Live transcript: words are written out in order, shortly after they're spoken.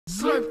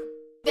slurp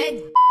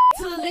that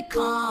till it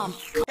come.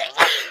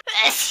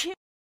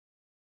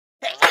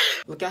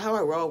 Look at how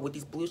I roll with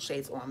these blue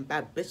shades on.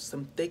 Bad bitch,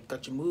 some thick,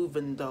 got you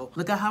moving though.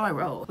 Look at how I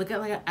roll. Look at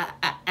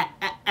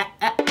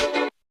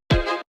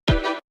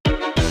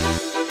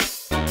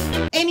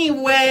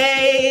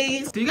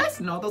Anyways, do you guys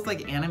know those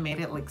like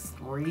animated like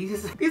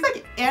stories? These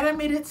like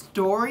animated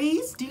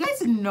stories? Do you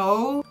guys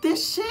know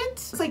this shit?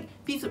 It's like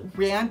these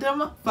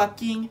random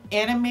fucking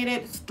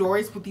animated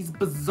stories with these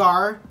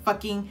bizarre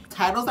fucking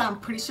titles that I'm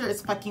pretty sure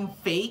is fucking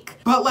fake.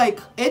 But like,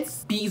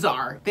 it's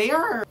bizarre. They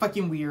are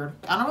fucking weird.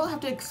 I don't really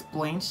have to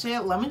explain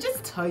shit. Let me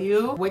just tell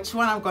you which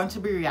one I'm going to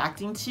be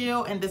reacting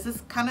to. And this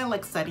is kind of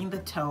like setting the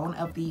tone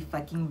of the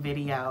fucking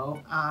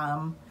video.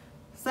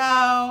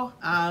 So,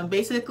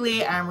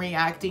 basically I'm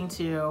reacting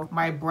to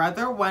my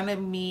brother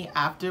wanted me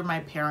after my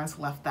parents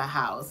left the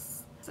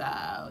house. So,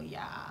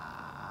 yeah.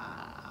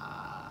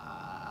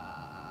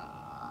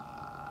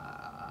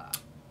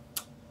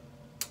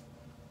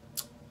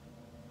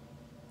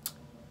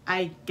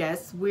 I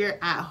guess we're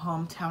at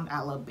hometown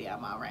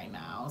Alabama right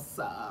now.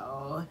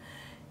 So,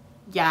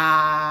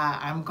 yeah,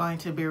 I'm going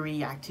to be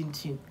reacting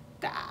to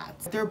that.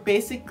 They're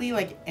basically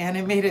like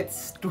animated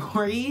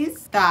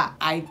stories that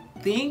I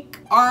think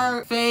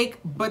are fake,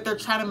 but they're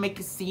trying to make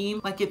it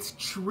seem like it's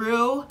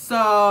true.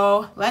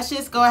 So let's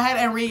just go ahead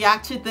and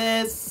react to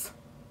this.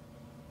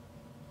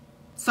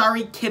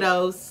 Sorry,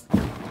 kiddos.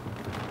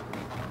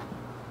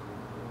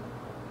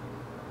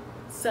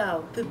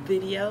 So the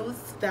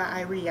videos that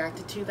I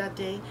reacted to that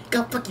day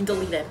got fucking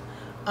deleted.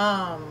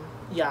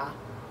 Yeah.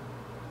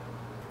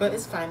 But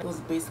it's fine. It was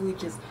basically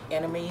just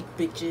anime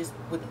bitches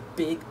with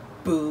big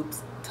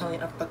boobs telling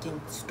a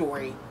fucking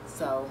story.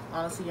 So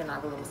honestly, you're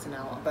not really missing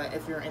out. But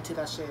if you're into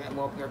that shit,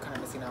 well, you're kind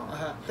of missing out.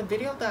 The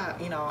video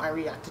that, you know, I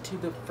reacted to,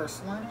 the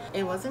first one,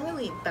 it wasn't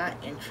really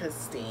that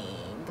interesting.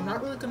 I'm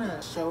not really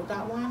gonna show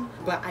that one,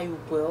 but I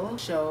will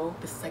show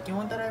the second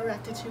one that I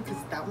reacted to,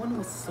 because that one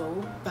was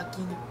so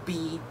fucking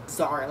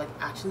bizarre. Like,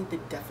 actually the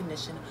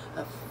definition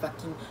of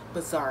fucking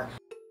bizarre.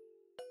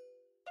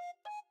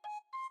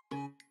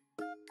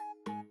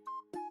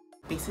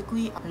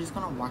 Basically, you're just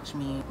gonna watch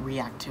me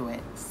react to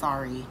it.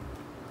 Sorry.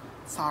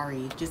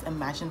 Just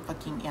imagine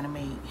fucking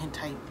anime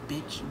hentai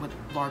bitch with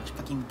large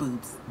fucking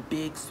boobs.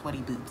 Big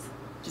sweaty boobs.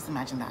 Just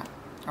imagine that.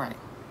 Alright.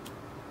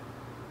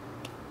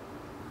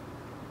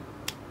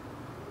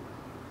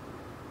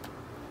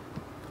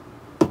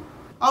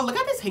 Oh, look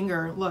at this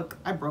hanger. Look,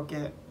 I broke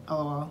it.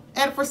 LOL.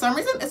 And for some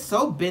reason, it's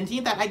so bendy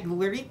that I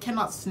literally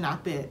cannot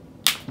snap it.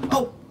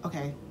 Oh,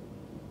 okay.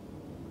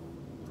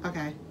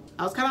 Okay.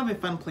 I was kind of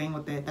having fun playing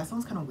with it. That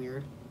sounds kind of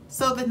weird.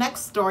 So the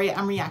next story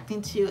I'm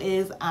reacting to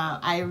is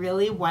I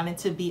really wanted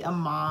to be a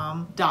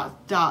mom, ...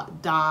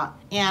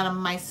 and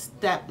my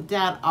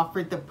stepdad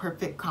offered the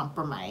perfect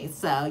compromise.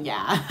 So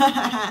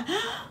yeah.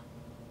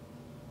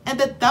 And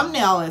the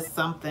thumbnail is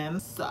something.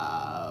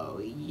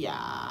 So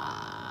yeah.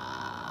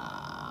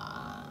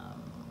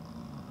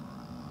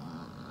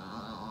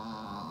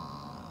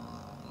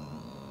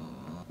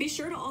 Be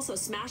sure to also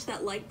smash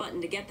that like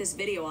button to get this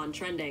video on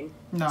trending.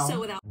 No. So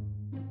without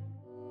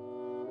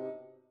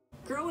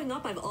growing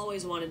up, I've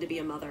always wanted to be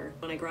a mother.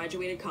 When I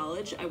graduated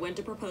college, I went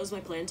to propose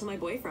my plan to my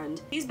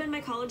boyfriend. He's been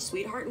my college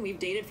sweetheart and we've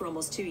dated for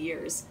almost 2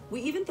 years.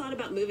 We even thought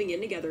about moving in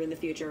together in the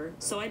future.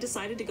 So I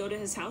decided to go to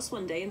his house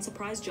one day and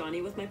surprise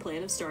Johnny with my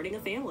plan of starting a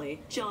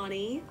family.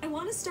 Johnny, I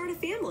want to start a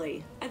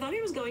family. I thought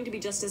he was going to be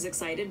just as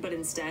excited, but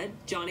instead,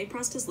 Johnny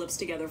pressed his lips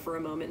together for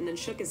a moment and then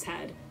shook his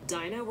head.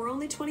 Dinah, we're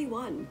only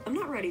 21. I'm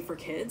not ready for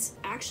kids.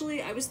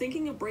 Actually, I was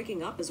thinking of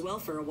breaking up as well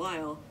for a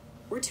while.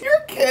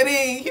 You're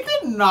kidding. He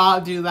did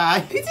not do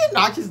that. He did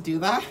not just do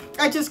that.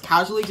 I just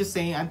casually just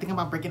saying, I'm thinking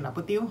about breaking up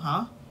with you,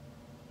 huh?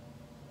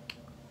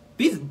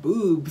 These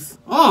boobs.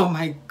 Oh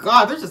my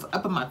god, they're just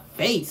up in my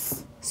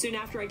face. Soon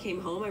after I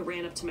came home, I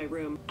ran up to my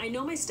room. I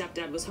know my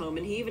stepdad was home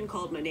and he even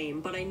called my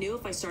name, but I knew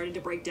if I started to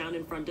break down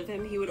in front of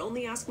him, he would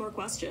only ask more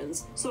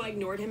questions. So I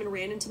ignored him and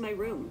ran into my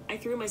room. I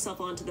threw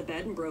myself onto the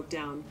bed and broke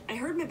down. I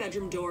heard my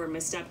bedroom door and my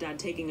stepdad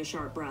taking a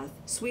sharp breath.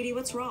 Sweetie,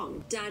 what's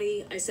wrong?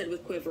 Daddy, I said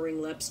with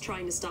quivering lips,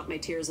 trying to stop my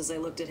tears as I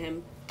looked at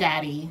him.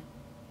 Daddy.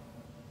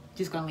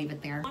 Just gonna leave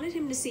it there. I wanted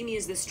him to see me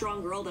as this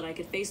strong girl that I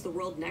could face the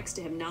world next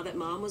to him now that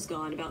Mom was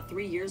gone about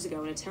 3 years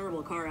ago in a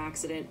terrible car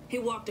accident. He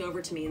walked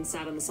over to me and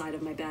sat on the side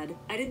of my bed.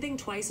 I didn't think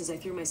twice as I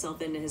threw myself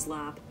into his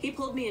lap. He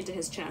pulled me into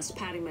his chest,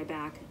 patting my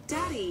back.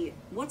 Daddy,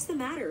 what's the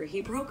matter?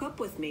 He broke up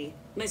with me.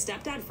 My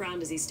stepdad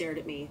frowned as he stared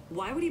at me.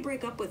 Why would he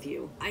break up with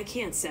you? I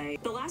can't say.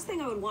 The last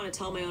thing I would want to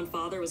tell my own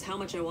father was how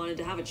much I wanted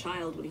to have a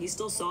child when he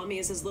still saw me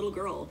as his little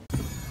girl.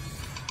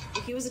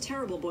 He was a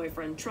terrible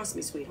boyfriend, trust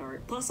me,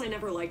 sweetheart. Plus, I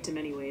never liked him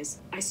anyways.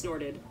 I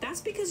snorted. That's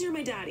because you're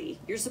my daddy.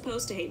 You're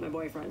supposed to hate my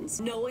boyfriends.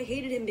 No, I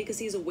hated him because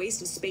he's a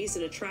waste of space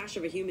and a trash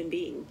of a human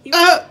being.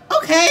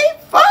 Okay,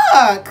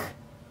 fuck!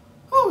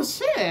 Oh,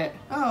 shit.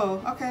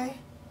 Oh, okay.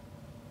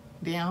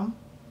 Damn.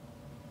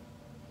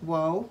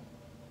 Whoa.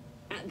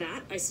 At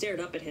that, I stared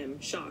up at him,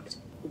 shocked.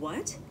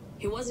 What?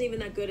 He wasn't even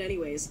that good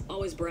anyways,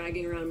 always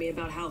bragging around me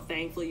about how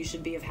thankful you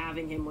should be of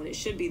having him when it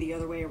should be the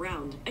other way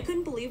around. I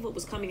couldn't believe what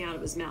was coming out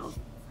of his mouth.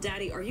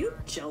 Daddy, are you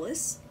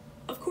jealous?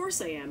 Of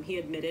course I am, he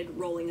admitted,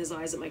 rolling his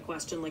eyes at my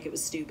question like it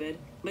was stupid.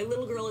 My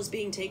little girl is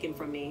being taken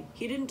from me.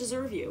 He didn't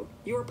deserve you.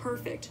 You're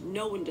perfect.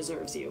 No one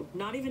deserves you.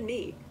 Not even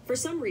me. For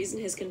some reason,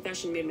 his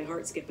confession made my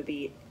heart skip a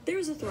beat. There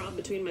was a throb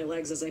between my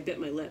legs as I bit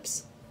my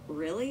lips.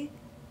 Really?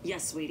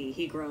 Yes, sweetie,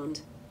 he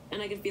groaned.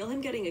 And I could feel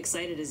him getting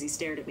excited as he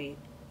stared at me.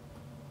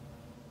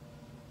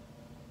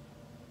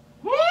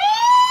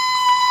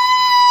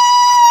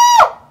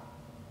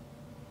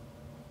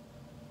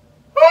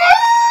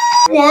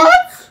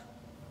 What?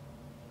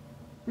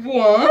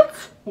 What?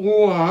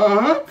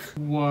 What?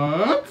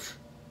 What?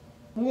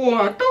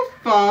 What the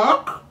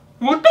fuck?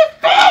 What the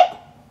fuck?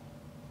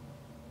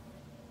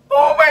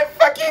 Oh my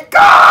fucking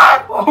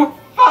god! Oh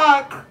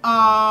fuck!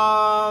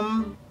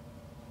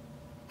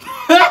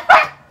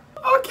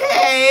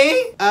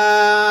 Okay.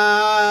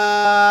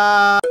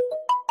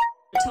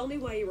 Tell me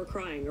why you were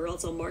crying, or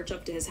else I'll march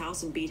up to his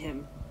house and beat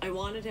him. I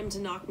wanted him to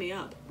knock me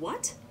up.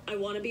 What? I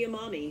want to be a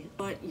mommy.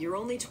 But you're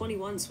only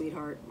 21,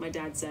 sweetheart, my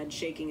dad said,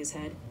 shaking his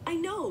head. I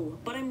know,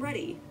 but I'm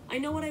ready. I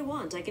know what I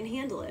want. I can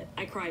handle it.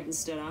 I cried and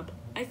stood up.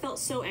 I felt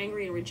so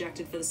angry and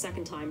rejected for the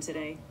second time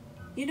today.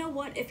 You know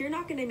what? If you're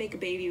not going to make a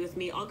baby with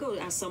me, I'll go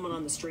ask someone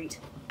on the street.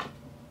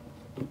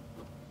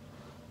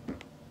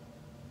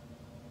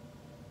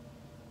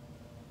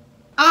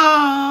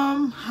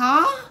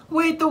 Huh?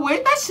 Wait, the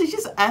way that she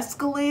just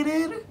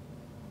escalated?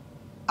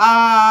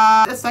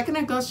 A second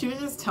ago, she was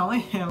just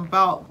telling him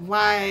about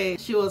why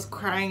she was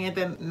crying, and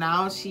then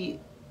now she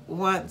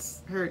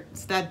wants her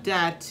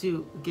stepdad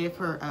to give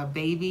her a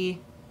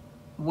baby.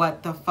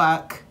 What the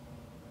fuck?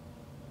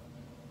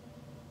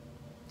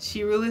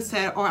 She really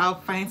said, or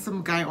I'll find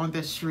some guy on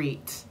the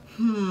street.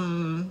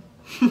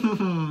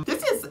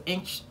 This is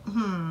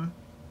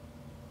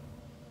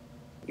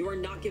You are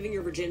not giving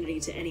your virginity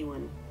to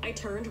anyone. I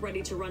turned,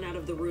 ready to run out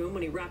of the room,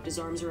 when he wrapped his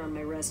arms around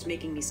my wrist,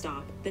 making me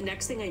stop. The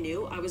next thing I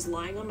knew, I was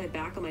lying on my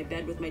back on my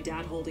bed with my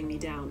dad holding me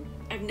down.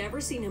 I've never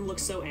seen him look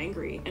so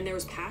angry, and there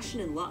was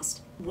passion and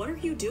lust. What are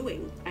you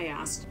doing? I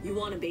asked. You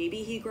want a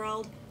baby? He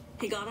growled.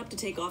 He got up to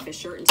take off his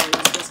shirt until he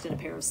was just in a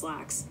pair of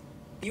slacks.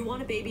 You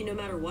want a baby no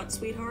matter what,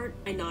 sweetheart?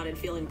 I nodded,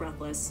 feeling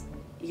breathless.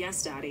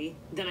 Yes, Daddy.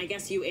 Then I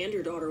guess you and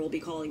your daughter will be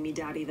calling me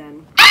Daddy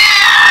then.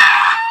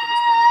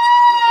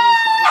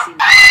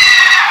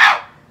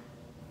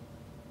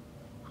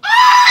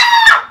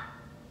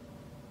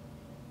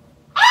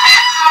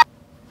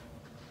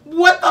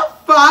 What the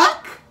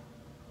fuck?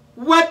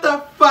 What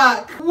the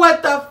fuck?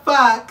 What the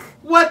fuck?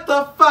 What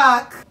the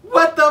fuck?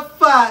 What the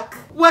fuck?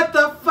 What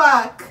the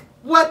fuck?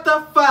 What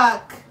the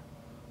fuck?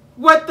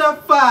 What the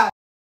fuck?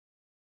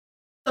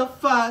 The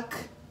fuck?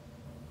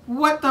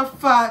 What the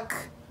fuck?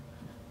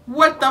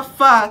 What the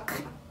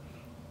fuck?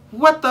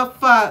 What the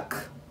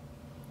fuck?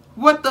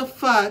 What the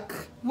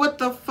fuck? What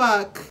the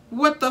fuck?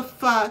 What the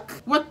fuck?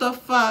 What the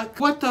fuck?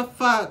 What the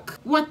fuck?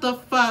 What the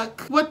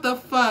fuck? What the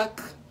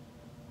fuck?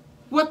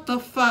 What the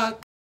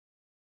fuck?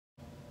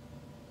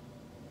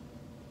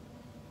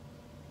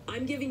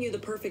 I'm giving you the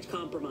perfect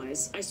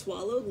compromise. I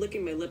swallowed,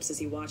 licking my lips as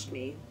he watched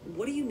me.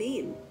 What do you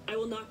mean? I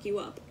will knock you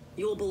up.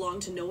 You will belong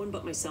to no one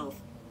but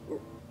myself.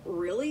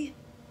 Really?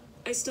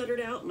 I stuttered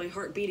out, my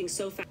heart beating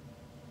so fast.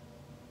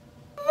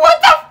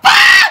 What the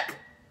fuck?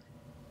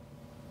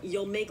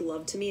 You'll make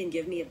love to me and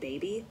give me a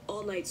baby?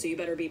 All night, so you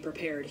better be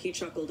prepared. He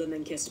chuckled and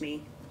then kissed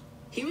me.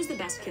 He was the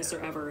best kisser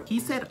ever. He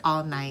said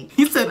all night.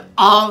 He said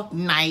all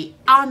night.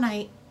 All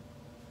night.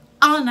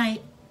 All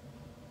night.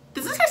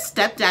 This is her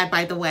stepdad,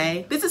 by the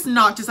way. This is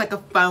not just like a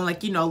fun,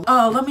 like, you know,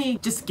 oh, let me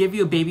just give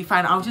you a baby.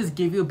 Fine, I'll just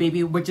give you a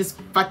baby, which is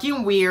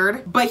fucking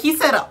weird. But he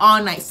said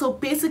all night. So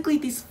basically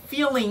these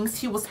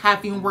feelings he was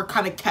having were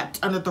kind of kept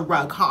under the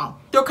rug, huh?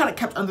 They were kind of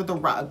kept under the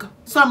rug.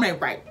 So I'm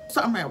right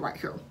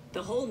here.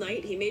 The whole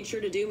night, he made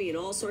sure to do me in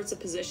all sorts of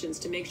positions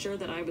to make sure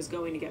that I was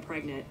going to get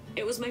pregnant.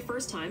 It was my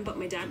first time, but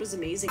my dad was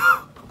amazing.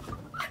 I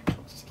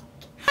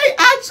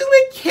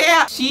actually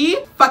can't. She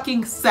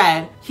fucking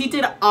said he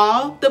did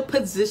all the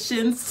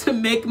positions to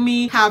make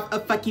me have a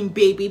fucking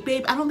baby.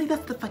 Babe, I don't think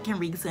that's the fucking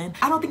reason.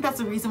 I don't think that's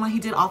the reason why he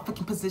did all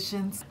fucking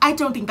positions. I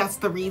don't think that's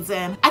the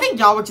reason. I think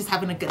y'all were just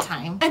having a good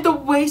time. And the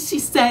way she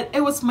said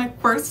it was my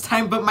first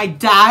time, but my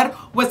dad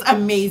was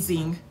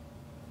amazing.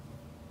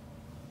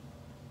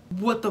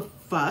 What the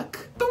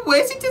fuck? The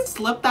way she just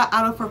slipped that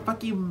out of her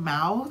fucking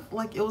mouth,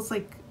 like it was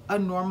like a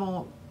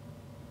normal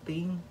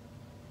thing.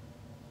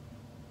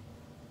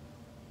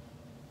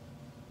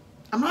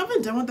 I'm not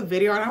even done with the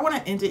video and I want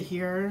to end it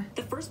here.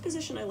 The first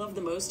position I loved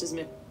the most is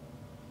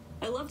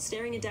I loved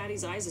staring at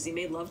Daddy's eyes as he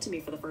made love to me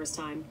for the first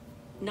time.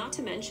 Not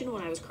to mention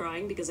when I was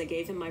crying because I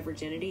gave him my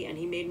virginity and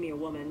he made me a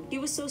woman. He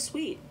was so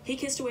sweet. He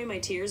kissed away my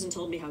tears and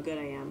told me how good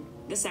I am.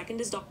 The second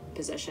is dog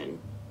position.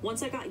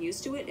 Once I got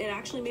used to it, it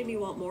actually made me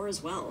want more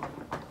as well.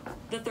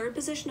 The third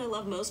position I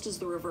love most is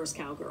the reverse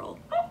cowgirl.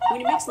 When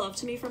he makes love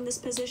to me from this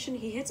position,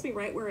 he hits me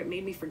right where it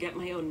made me forget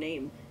my own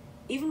name.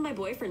 Even my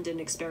boyfriend didn't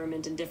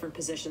experiment in different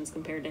positions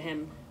compared to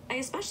him. I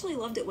especially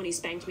loved it when he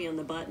spanked me on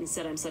the butt and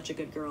said I'm such a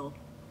good girl.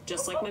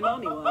 Just like my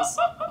mommy was.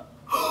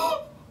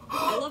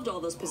 I loved all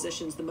those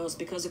positions the most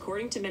because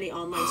according to many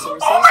online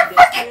sources, Oh my those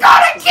fucking three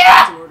god, I positions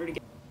can't! in order to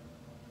get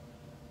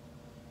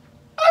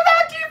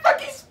I'm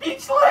fucking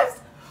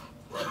speechless.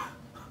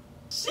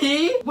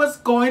 She was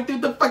going through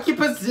the fucking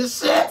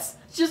positions.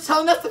 She was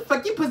telling us the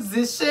fucking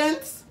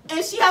positions.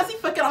 And she has the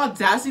fucking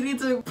audacity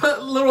to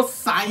put little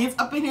science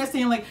up in here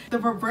saying like the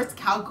reverse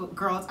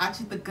cowgirl is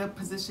actually the good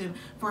position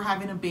for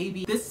having a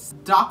baby. This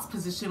doc's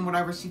position,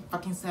 whatever she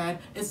fucking said,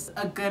 is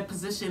a good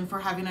position for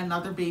having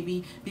another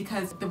baby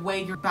because the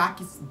way your back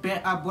is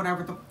bent up,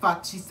 whatever the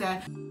fuck she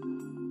said.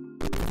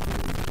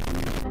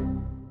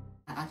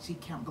 I actually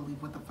can't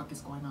believe what the fuck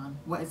is going on.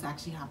 What is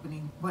actually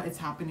happening? What is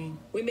happening?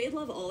 We made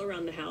love all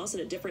around the house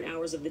and at different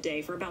hours of the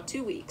day for about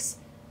 2 weeks.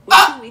 When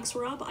 2 weeks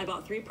were up, I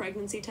bought 3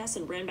 pregnancy tests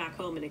and ran back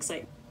home in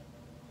excitement.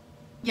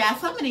 Yeah,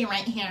 somebody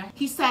right here.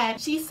 She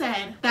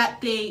said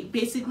that they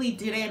basically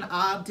did it in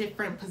all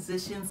different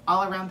positions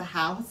all around the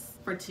house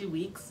for 2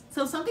 weeks.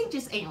 So something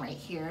just ain't right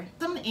here.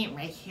 Something ain't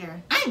right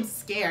here. I'm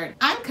scared.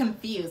 I'm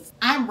confused.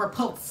 I'm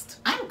repulsed.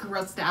 I'm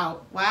grossed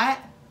out. What?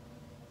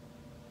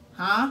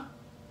 Huh?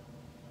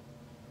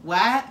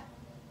 What?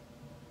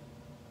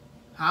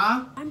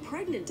 Huh? I'm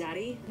pregnant,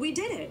 Daddy. We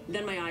did it.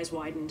 Then my eyes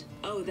widened.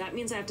 Oh, that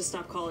means I have to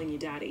stop calling you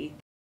Daddy.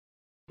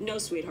 No,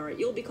 sweetheart,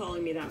 you'll be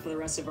calling me that for the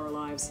rest of our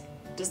lives.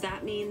 Does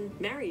that mean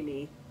marry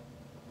me?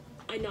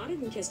 I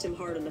nodded and kissed him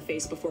hard on the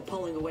face before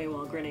pulling away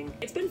while grinning.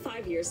 It's been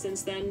 5 years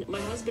since then.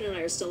 My husband and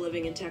I are still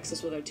living in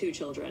Texas with our 2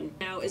 children.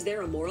 Now, is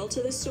there a moral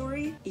to this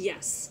story?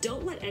 Yes.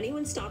 Don't let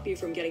anyone stop you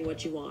from getting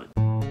what you want.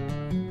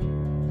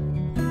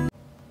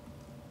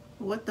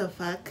 What the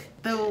fuck?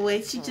 The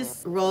way she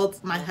just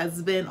rolled my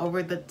husband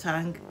over the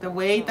tongue. The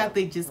way that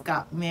they just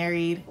got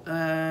married.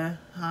 The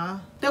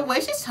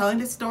way she's telling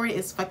this story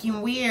is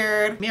fucking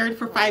weird. Married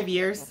for 5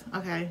 years.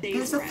 Okay.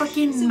 There's a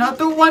fucking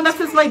another one that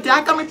says my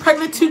dad got me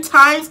pregnant 2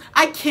 times.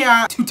 I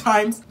can't. 2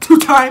 times. 2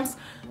 times.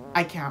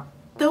 I can't.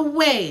 The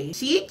way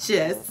she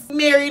just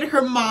married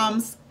her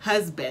mom's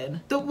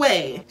husband. The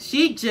way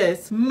she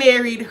just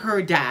married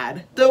her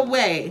dad. The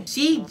way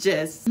she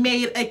just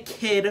made a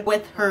kid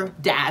with her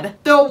dad.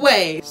 The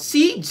way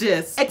she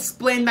just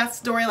explained that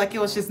story like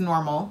it was just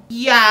normal.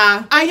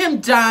 Yeah, I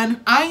am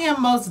done. I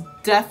am most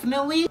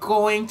definitely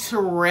going to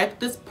rip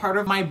this part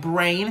of my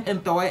brain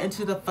and throw it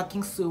into the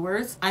fucking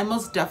sewers. I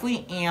most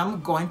definitely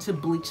am going to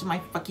bleach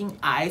my fucking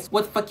eyes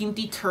with fucking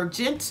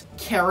detergent,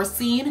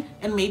 kerosene,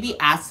 and maybe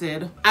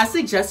acid. I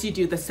suggest you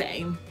do the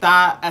same.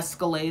 That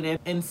escalated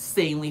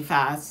insanely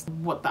fast.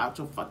 What the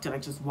actual fuck did I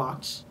just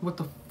watch? What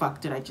the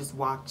fuck did I just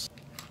watch?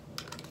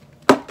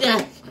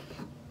 Ugh.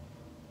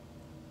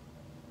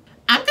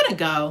 I'm gonna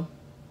go.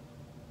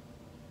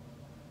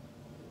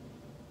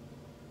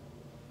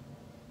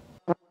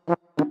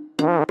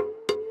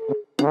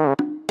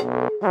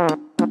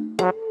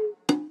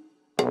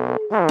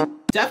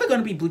 Definitely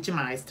gonna be bleaching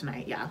my eyes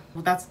tonight, yeah.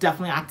 Well, that's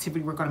definitely an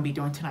activity we're gonna be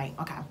doing tonight.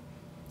 Okay.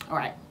 All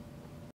right.